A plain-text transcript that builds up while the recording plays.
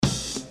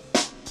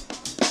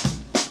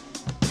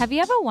Have you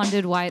ever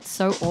wondered why it's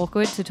so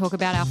awkward to talk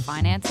about our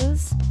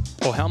finances?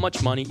 Or how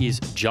much money is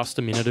just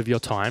a minute of your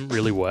time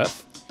really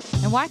worth?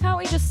 And why can't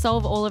we just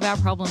solve all of our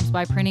problems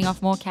by printing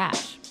off more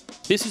cash?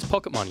 This is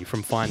Pocket Money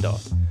from Finder,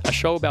 a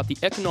show about the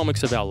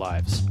economics of our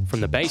lives,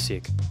 from the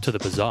basic to the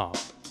bizarre.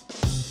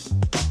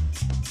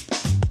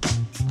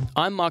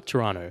 I'm Mark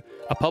Turano,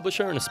 a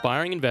publisher and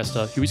aspiring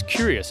investor who is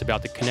curious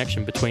about the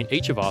connection between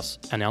each of us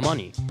and our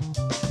money.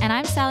 And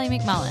I'm Sally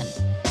McMullen,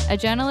 a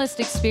journalist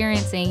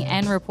experiencing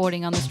and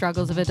reporting on the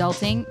struggles of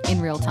adulting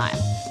in real time.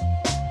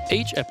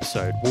 Each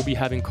episode, we'll be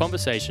having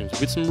conversations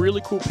with some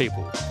really cool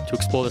people to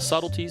explore the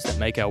subtleties that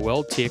make our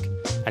world tick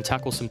and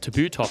tackle some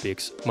taboo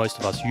topics most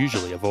of us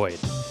usually avoid.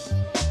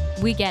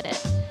 We get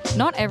it.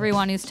 Not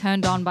everyone is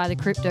turned on by the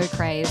crypto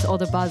craze or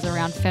the buzz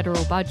around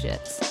federal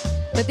budgets.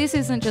 But this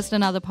isn't just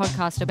another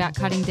podcast about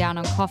cutting down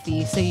on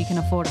coffee so you can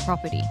afford a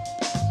property.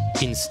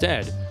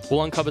 Instead,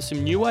 we'll uncover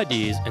some new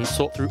ideas and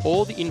sort through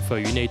all the info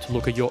you need to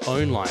look at your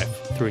own life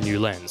through a new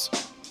lens.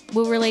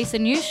 We'll release a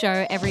new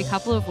show every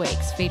couple of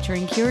weeks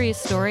featuring curious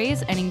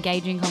stories and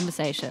engaging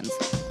conversations,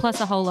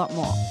 plus a whole lot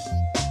more.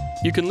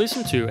 You can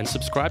listen to and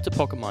subscribe to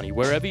Pocket Money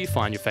wherever you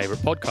find your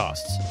favourite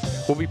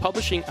podcasts. We'll be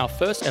publishing our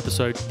first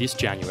episode this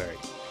January.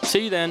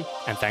 See you then,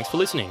 and thanks for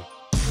listening.